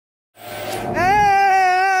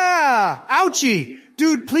Ouchie!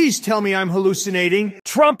 Dude, please tell me I'm hallucinating.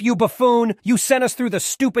 Trump, you buffoon! You sent us through the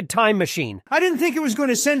stupid time machine. I didn't think it was going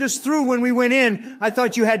to send us through when we went in. I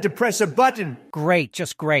thought you had to press a button. Great,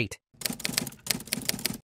 just great.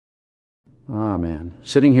 Ah, man.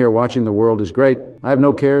 Sitting here watching the world is great. I have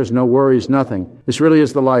no cares, no worries, nothing. This really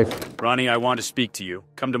is the life. Ronnie, I want to speak to you.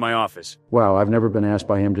 Come to my office. Wow, I've never been asked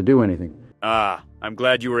by him to do anything. Ah, I'm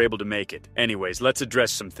glad you were able to make it. Anyways, let's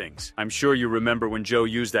address some things. I'm sure you remember when Joe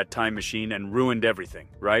used that time machine and ruined everything,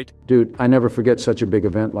 right? Dude, I never forget such a big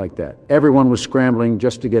event like that. Everyone was scrambling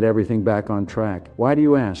just to get everything back on track. Why do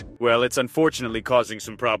you ask? Well, it's unfortunately causing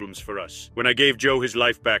some problems for us. When I gave Joe his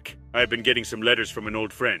life back, I've been getting some letters from an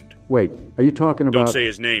old friend. Wait, are you talking about— Don't say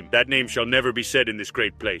his name. That name shall never be said in this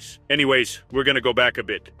great place. Anyways, we're gonna go back a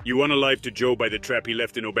bit. You unalived to Joe by the trap he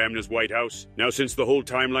left in Obama's White House. Now, since the whole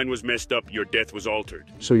timeline was messed up, your death was altered.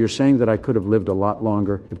 So you're saying that I could have lived a lot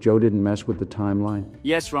longer if Joe didn't mess with the timeline?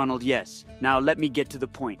 Yes, Ronald, yes. Now let me get to the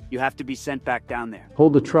point. You have to be sent back down there.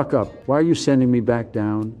 Hold the truck up. Why are you sending me back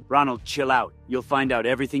down? Ronald, chill out. You'll find out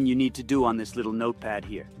everything you need to do on this little notepad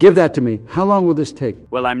here. Give that to me. How long will this take?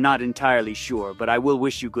 Well, I'm not entirely sure, but I will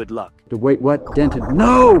wish you good luck. Wait, what? Denton?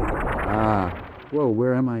 No! Ah. Whoa,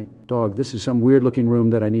 where am I? Dog, this is some weird-looking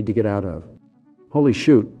room that I need to get out of. Holy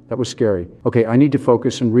shoot, that was scary. Okay, I need to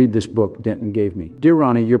focus and read this book Denton gave me. Dear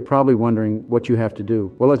Ronnie, you're probably wondering what you have to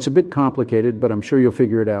do. Well, it's a bit complicated, but I'm sure you'll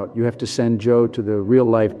figure it out. You have to send Joe to the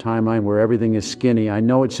real-life timeline where everything is skinny. I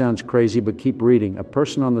know it sounds crazy, but keep reading. A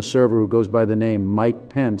person on the server who goes by the name Mike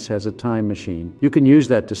Pence has a time machine. You can use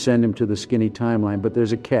that to send him to the skinny timeline, but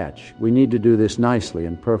there's a catch. We need to do this nicely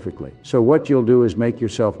and perfectly. So what you'll do is make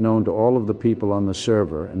yourself known to all of the people on the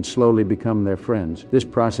server and slowly become their friends. This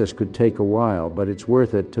process could take a while, but it's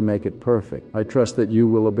worth it to make it perfect. I trust that you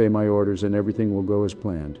will obey my orders and everything will go as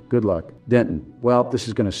planned. Good luck. Denton. Well, this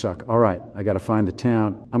is going to suck. All right, I got to find the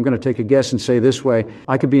town. I'm going to take a guess and say this way.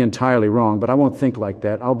 I could be entirely wrong, but I won't think like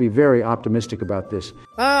that. I'll be very optimistic about this.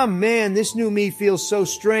 Ah, man, this new me feels so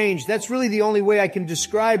strange. That's really the only way I can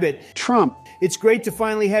describe it. Trump. It's great to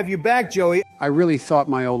finally have you back, Joey. I really thought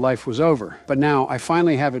my old life was over, but now I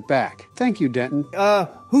finally have it back. Thank you, Denton.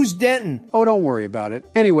 Who's Denton? Oh, don't worry about it.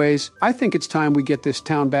 Anyways, I think it's time we get this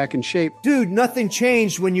town back in shape. Dude, nothing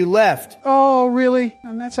changed when you left. Oh, really?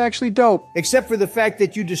 And that's actually dope. Except for the fact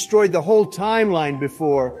that you destroyed the whole timeline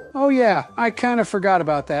before. Oh, yeah, I kind of forgot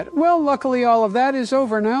about that. Well, luckily all of that is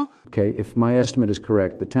over now. Okay, if my estimate is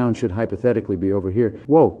correct, the town should hypothetically be over here.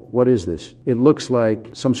 Whoa, what is this? It looks like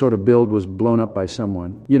some sort of build was blown up by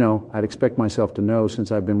someone. You know, I'd expect myself to know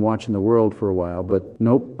since I've been watching the world for a while, but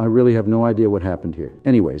nope, I really have no idea what happened here.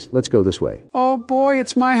 Anyways, let's go this way. Oh boy,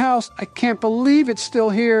 it's my house. I can't believe it's still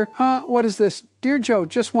here. What is this? Dear Joe,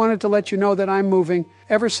 just wanted to let you know that I'm moving.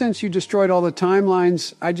 Ever since you destroyed all the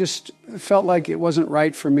timelines, I just felt like it wasn't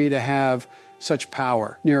right for me to have such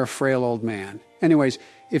power near a frail old man. Anyways,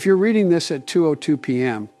 if you're reading this at 2:02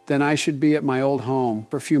 p.m., then I should be at my old home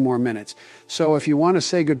for a few more minutes. So if you want to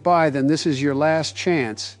say goodbye, then this is your last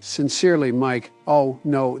chance. Sincerely, Mike. Oh,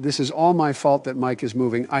 no, this is all my fault that Mike is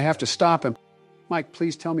moving. I have to stop him. Mike,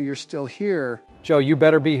 please tell me you're still here. Joe, you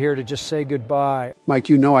better be here to just say goodbye. Mike,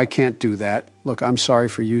 you know I can't do that. Look, I'm sorry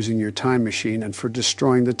for using your time machine and for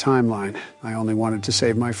destroying the timeline. I only wanted to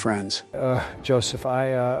save my friends. Joseph, I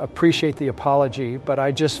appreciate the apology, but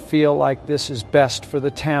I just feel like this is best for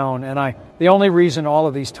the town, and the only reason all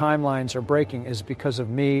of these timelines are breaking is because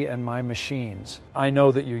of me and my machines. I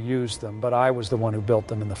know that you used them, but I was the one who built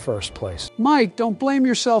them in the first place. Mike, don't blame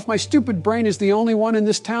yourself. My stupid brain is the only one in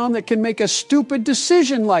this town that can make a stupid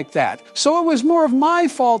decision like that. So it was more of my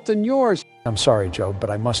fault than yours. I'm sorry, Joe, but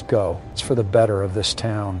I must go. It's for the better of this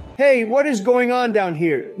town. Hey, what is going on down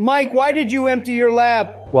here? Mike, why did you empty your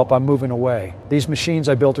lab? Well, I'm moving away. These machines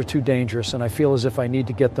I built are too dangerous, and I feel as if I need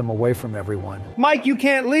to get them away from everyone. Mike, you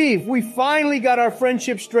can't leave. We finally got our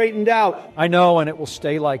friendship straightened out. I know, and it will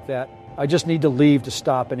stay like that. I just need to leave to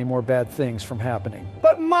stop any more bad things from happening.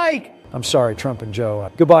 But Mike! I'm sorry, Trump and Joe.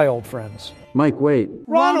 Goodbye, old friends. Mike, wait.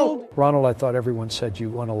 Ronald! Ronald, I thought everyone said you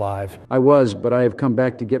weren't alive. I was, but I have come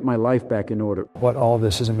back to get my life back in order. What, all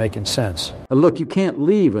this isn't making sense? Look, you can't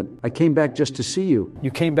leave. I came back just to see you.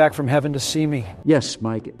 You came back from heaven to see me? Yes,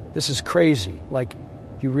 Mike. This is crazy. Like,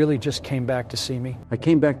 you really just came back to see me? I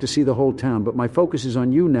came back to see the whole town, but my focus is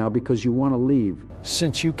on you now because you want to leave.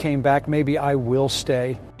 Since you came back, maybe I will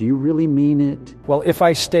stay. Do you really mean it? Well, if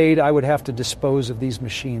I stayed, I would have to dispose of these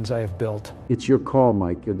machines I have built. It's your call,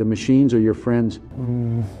 Mike. The machines are your friends.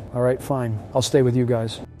 All right, fine. I'll stay with you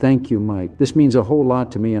guys. Thank you, Mike. This means a whole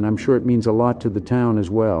lot to me, and I'm sure it means a lot to the town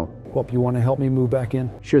as well. Well, you want to help me move back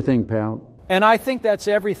in? Sure thing, pal. And I think that's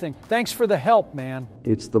everything. Thanks for the help, man.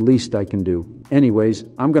 It's the least I can do. Anyways,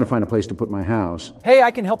 I'm going to find a place to put my house. Hey,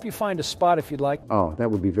 I can help you find a spot if you'd like. Oh,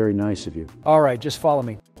 that would be very nice of you. All right, just follow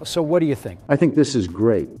me. So what do you think? I think this is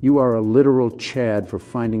great. You are a literal Chad for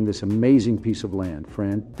finding this amazing piece of land,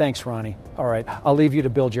 friend. Thanks, Ronnie. All right, I'll leave you to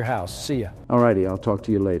build your house. See ya. All righty, I'll talk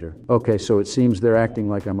to you later. Okay, so it seems they're acting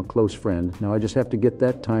like I'm a close friend. Now I just have to get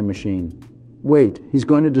that time machine. Wait, he's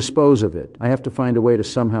going to dispose of it. I have to find a way to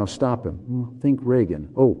somehow stop him. Think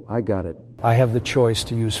Reagan. Oh, I got it. I have the choice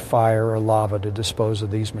to use fire or lava to dispose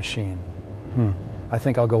of these machines. I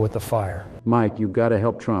think I'll go with the fire. Mike, you gotta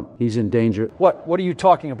help Trump. He's in danger. What? What are you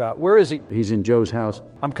talking about? Where is he? He's in Joe's house.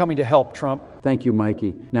 I'm coming to help, Trump. Thank you,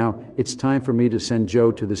 Mikey. Now, it's time for me to send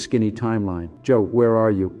Joe to the skinny timeline. Joe, where are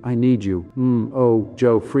you? I need you. Oh,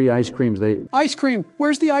 Joe, free ice creams. Ice cream?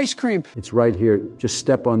 Where's the ice cream? It's right here. Just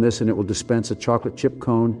step on this and it will dispense a chocolate chip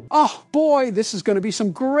cone. Oh, boy, this is going to be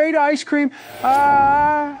some great ice cream.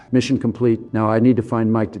 Mission complete. Now, I need to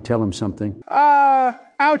find Mike to tell him something.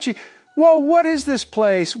 Ouchie. Whoa, what is this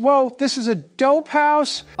place? Whoa, this is a dope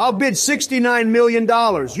house? I'll bid $69 million.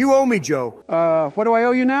 You owe me, Joe. What do I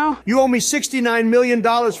owe you now? You owe me $69 million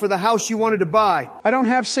for the house you wanted to buy. I don't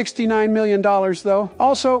have $69 million, though.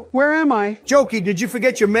 Also, where am I? Jokey, did you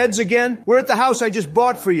forget your meds again? We're at the house I just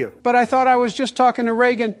bought for you. But I thought I was just talking to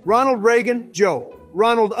Reagan. Ronald Reagan, Joe.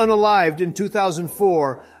 Ronald unalived in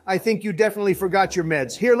 2004. I think you definitely forgot your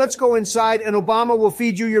meds. Here, let's go inside and Obama will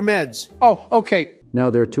feed you your meds. Oh, okay. Now,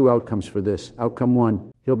 there are two outcomes for this. Outcome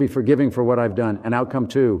one, he'll be forgiving for what I've done. And outcome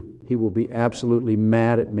two, he will be absolutely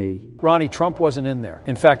mad at me. Ronnie, Trump wasn't in there.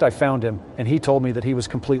 In fact, I found him, and he told me that he was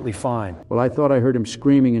completely fine. Well, I thought I heard him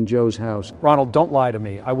screaming in Joe's house. Ronald, don't lie to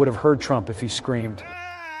me. I would have heard Trump if he screamed.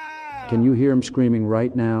 Can you hear him screaming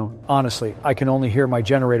right now? Honestly, I can only hear my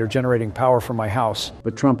generator generating power from my house.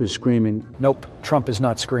 But Trump is screaming. Nope, Trump is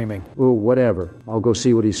not screaming. Oh, whatever. I'll go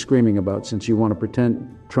see what he's screaming about since you want to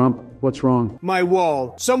pretend. Trump, what's wrong? My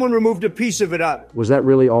wall. Someone removed a piece of it up. Was that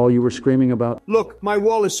really all you were screaming about? Look, my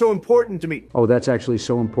wall is so important to me. Oh, that's actually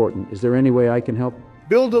so important. Is there any way I can help?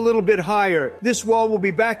 Build a little bit higher. This wall will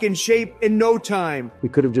be back in shape in no time. We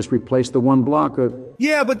could have just replaced the one block of...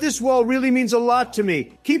 Yeah, but this wall really means a lot to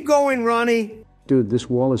me. Keep going, Ronnie. Dude, this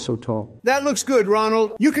wall is so tall. That looks good,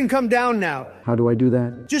 Ronald. You can come down now. How do I do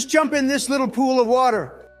that? Just jump in this little pool of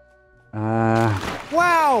water.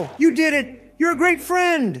 Wow, you did it. You're a great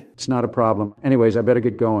friend. It's not a problem. Anyways, I better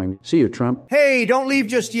get going. See you, Trump. Hey, don't leave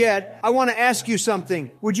just yet. I want to ask you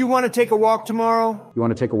something. Would you want to take a walk tomorrow? You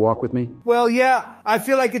want to take a walk with me? Well, yeah. I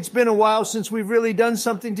feel like it's been a while since we've really done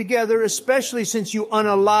something together, especially since you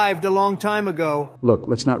unalived a long time ago. Look,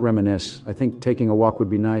 let's not reminisce. I think taking a walk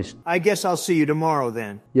would be nice. I guess I'll see you tomorrow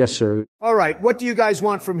then. Yes, sir. All right, what do you guys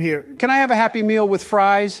want from here? Can I have a Happy Meal with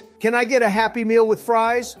fries? Can I get a Happy Meal with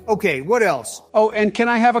fries? Okay, what else? Oh, and can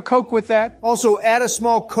I have a Coke with that? Also, add a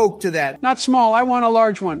small Coke to that. Not small, I want a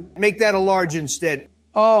large one. Make that a large instead.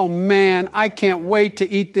 Oh, man, I can't wait to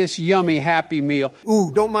eat this yummy Happy Meal.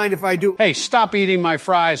 Ooh, don't mind if I do. Hey, stop eating my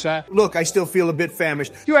fries, huh? Look, I still feel a bit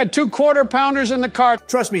famished. You had 2 quarter-pounders in the car.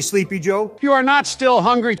 Trust me, Sleepy Joe. You are not still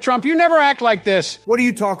hungry, Trump. You never act like this. What are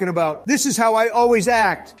you talking about? This is how I always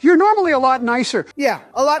act. You're normally a lot nicer. Yeah,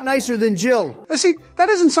 a lot nicer than Jill. See, that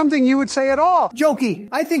isn't something you would say at all. Jokey,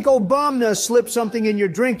 I think Obama slipped something in your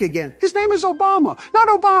drink again. His name is Obama, not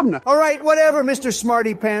Obama. All right, whatever, Mr.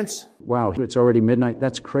 Smarty Pants. Wow, it's already midnight.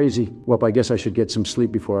 That's crazy. Well, I guess I should get some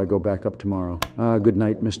sleep before I go back up tomorrow. Good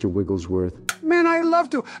night, Mr. Wigglesworth. Man, I love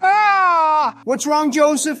to. What's wrong,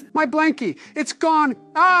 Joseph? My blankie. It's gone.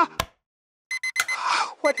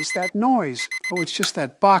 What is that noise? Oh, it's just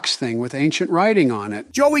that box thing with ancient writing on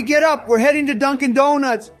it. Joey, get up. We're heading to Dunkin'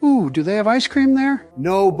 Donuts. Ooh, do they have ice cream there?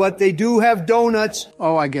 No, but they do have donuts.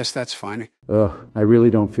 Oh, I guess that's fine. I really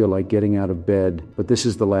don't feel like getting out of bed, but this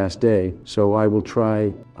is the last day, so I will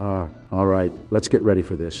try. All right, let's get ready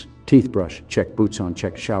for this. Teeth brush, check. Boots on,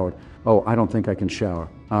 check. Showered. Oh, I don't think I can shower.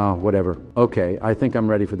 Whatever. Okay, I think I'm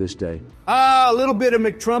ready for this day. A little bit of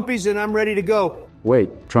McTrumpies and I'm ready to go.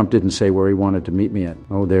 Wait, Trump didn't say where he wanted to meet me at.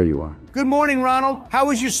 Oh, there you are. Good morning, Ronald. How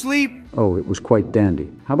was your sleep? Oh, it was quite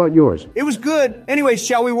dandy. How about yours? It was good. Anyways,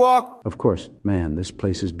 shall we walk? Of course. Man, this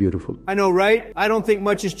place is beautiful. I know, right? I don't think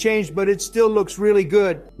much has changed, but it still looks really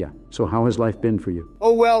good. Yeah. So how has life been for you?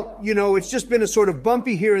 Oh, well, you know, it's just been a sort of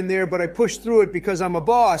bumpy here and there, but I pushed through it because I'm a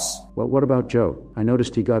boss. Well, what about Joe? I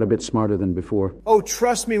noticed he got a bit smarter than before. Oh,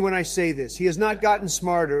 trust me when I say this. He has not gotten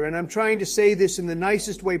smarter, and I'm trying to say this in the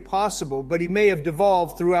nicest way possible, but he may have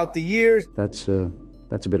devolved throughout the years.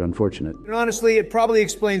 That's a bit unfortunate. And honestly, it probably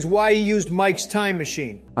explains why he used Mike's time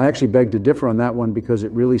machine. I actually beg to differ on that one because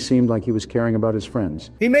it really seemed like he was caring about his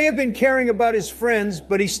friends. He may have been caring about his friends,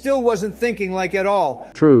 but he still wasn't thinking like at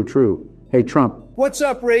all. True. Hey, Trump. What's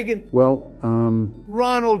up, Reagan? Well,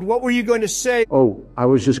 Ronald, what were you going to say? Oh, I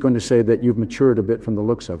was just going to say that you've matured a bit from the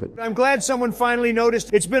looks of it. I'm glad someone finally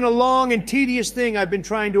noticed. It's been a long and tedious thing I've been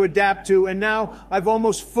trying to adapt to, and now I've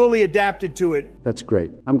almost fully adapted to it. That's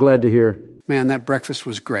great. I'm glad to hear. Man, that breakfast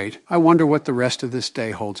was great. I wonder what the rest of this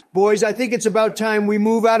day holds. Boys, I think it's about time we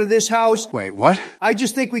move out of this house. Wait, what? I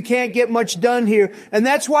just think we can't get much done here, and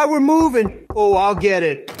that's why we're moving. Oh, I'll get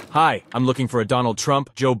it. Hi, I'm looking for a Donald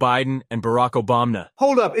Trump, Joe Biden, and Barack Obama.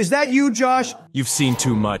 Hold up, is that you, Josh? You've seen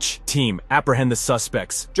too much. Team, apprehend the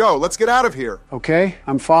suspects. Joe, let's get out of here. Okay,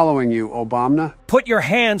 I'm following you, Obama. Put your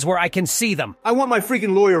hands where I can see them. I want my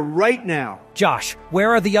freaking lawyer right now. Josh,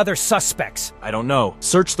 where are the other suspects? I don't know.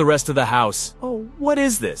 Search the rest of the house. Oh, what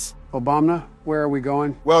is this? Obama, where are we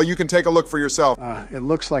going? Well, you can take a look for yourself. It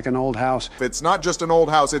looks like an old house. It's not just an old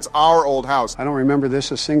house, it's our old house. I don't remember this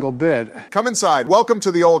a single bit. Come inside. Welcome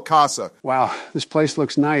to the old casa. Wow, this place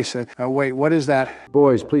looks nice. Wait, what is that?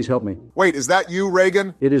 Boys, please help me. Wait, is that you,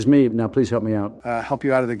 Reagan? It is me. Now, please help me out. Help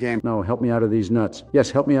you out of the game. No, help me out of these nuts. Yes,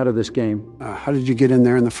 help me out of this game. How did you get in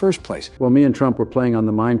there in the first place? Well, me and Trump were playing on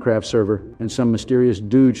the Minecraft server, and some mysterious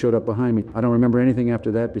dude showed up behind me. I don't remember anything after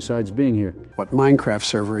that besides being here. What Minecraft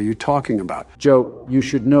server are you talking about? Joe, you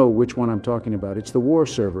should know which one I'm talking about. It's the war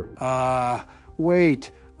server.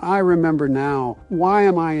 Wait. I remember now. Why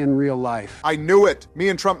am I in real life? I knew it. Me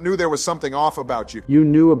and Trump knew there was something off about you. You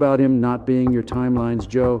knew about him not being your timelines,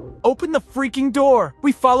 Joe? Open the freaking door!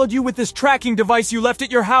 We followed you with this tracking device you left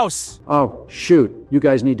at your house! Oh, shoot. You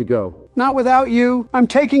guys need to go. Not without you. I'm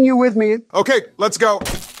taking you with me. Okay, let's go.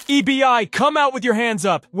 EBI, come out with your hands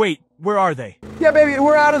up! Wait, where are they? Yeah, baby,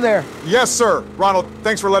 we're out of there. Yes, sir. Ronald,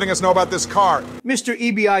 thanks for letting us know about this car. Mr.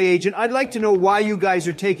 EBI agent, I'd like to know why you guys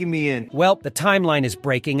are taking me in. Well, the timeline is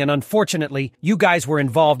breaking, and unfortunately, you guys were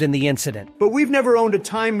involved in the incident. But we've never owned a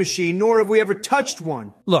time machine, nor have we ever touched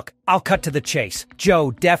one. Look, I'll cut to the chase. Joe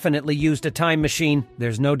definitely used a time machine.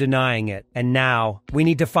 There's no denying it. And now, we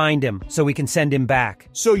need to find him so we can send him back.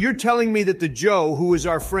 So you're telling me that the Joe, who is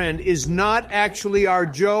our friend, is not actually our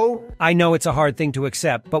Joe? I know it's a hard thing to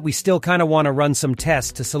accept, but we still kind of want to run some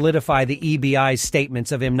tests to solidify the EBI's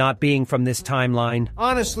statements of him not being from this timeline.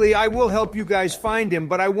 Honestly, I will help you guys find him,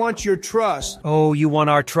 but I want your trust. Oh, you want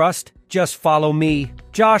our trust? Just follow me.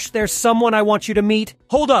 Josh, there's someone I want you to meet.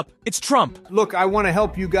 Hold up, it's Trump. Look, I want to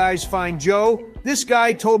help you guys find Joe. This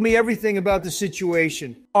guy told me everything about the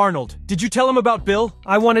situation. Arnold, did you tell him about Bill?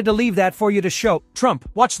 I wanted to leave that for you to show. Trump,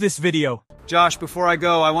 watch this video. Josh, before I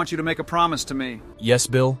go, I want you to make a promise to me. Yes,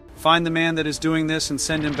 Bill? Find the man that is doing this and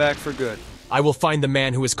send him back for good. I will find the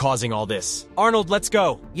man who is causing all this. Arnold, let's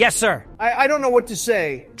go. Yes, sir. I don't know what to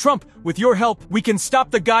say. Trump, with your help, we can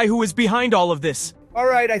stop the guy who is behind all of this. All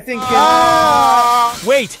right, I think...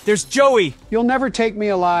 Wait, there's Joey. You'll never take me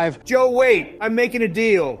alive. Joe, wait. I'm making a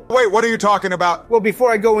deal. Wait, what are you talking about? Well,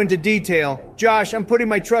 before I go into detail, Josh, I'm putting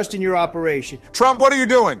my trust in your operation. Trump, what are you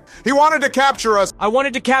doing? He wanted to capture us. I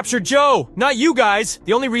wanted to capture Joe, not you guys.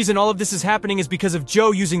 The only reason all of this is happening is because of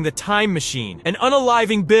Joe using the time machine and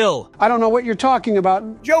unaliving Bill. I don't know what you're talking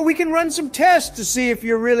about. Joe, we can run some tests to see if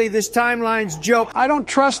you're really this timeline's Joe. I don't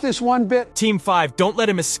trust this one bit. Team 5, don't let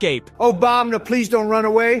him escape. Obama, please don't run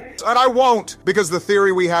away. And I won't, because the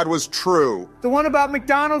theory we had was true. The one about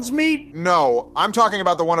McDonald's meat? No, I'm talking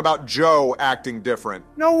about the one about Joe acting different.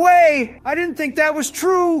 No way! I didn't think that was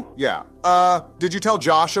true. Yeah. Did you tell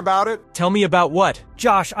Josh about it? Tell me about what?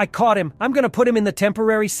 Josh, I caught him. I'm gonna put him in the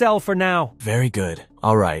temporary cell for now. Very good.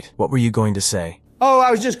 All right, what were you going to say? Oh,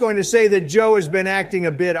 I was just going to say that Joe has been acting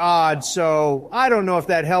a bit odd, so I don't know if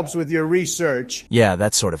that helps with your research. Yeah,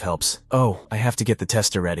 that sort of helps. Oh, I have to get the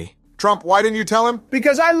tester ready. Trump, why didn't you tell him?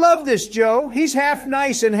 Because I love this Joe. He's half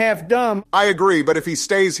nice and half dumb. I agree, but if he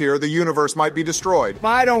stays here, the universe might be destroyed.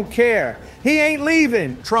 I don't care. He ain't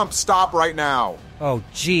leaving. Trump, stop right now. Oh,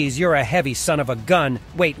 geez, you're a heavy son of a gun.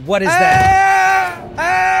 Wait, what is that?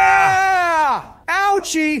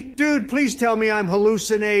 Ouchie! Dude, please tell me I'm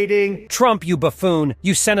hallucinating. Trump, you buffoon.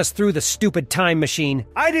 You sent us through the stupid time machine.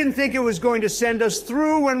 I didn't think it was going to send us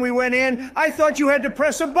through when we went in. I thought you had to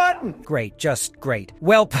press a button. Great, just great.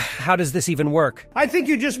 Well, how does this even work? I think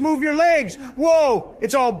you just move your legs. Whoa,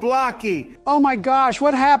 it's all blocky. Oh my gosh,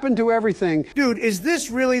 what happened to everything? Dude, is this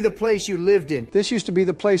really the place you lived in? This used to be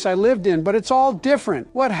the place I lived in, but it's all different.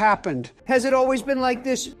 What happened? Has it always been like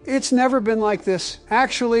this? It's never been like this.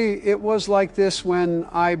 Actually, it was like this when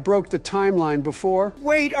I broke the timeline before.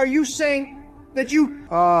 Wait, are you saying... that you...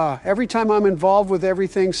 Every time I'm involved with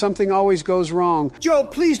everything, something always goes wrong. Joe,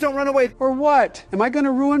 please don't run away. Or what? Am I going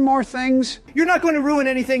to ruin more things? You're not going to ruin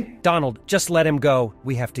anything. Donald, just let him go.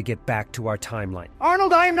 We have to get back to our timeline.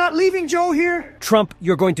 Arnold, I am not leaving Joe here. Trump,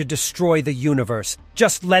 you're going to destroy the universe.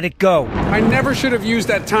 Just let it go. I never should have used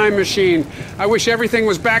that time machine. I wish everything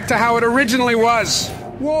was back to how it originally was.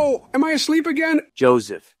 Whoa, am I asleep again?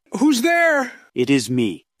 Joseph. Who's there? It is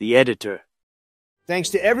me, the editor. Thanks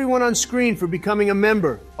to everyone on screen for becoming a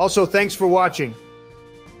member. Also, thanks for watching.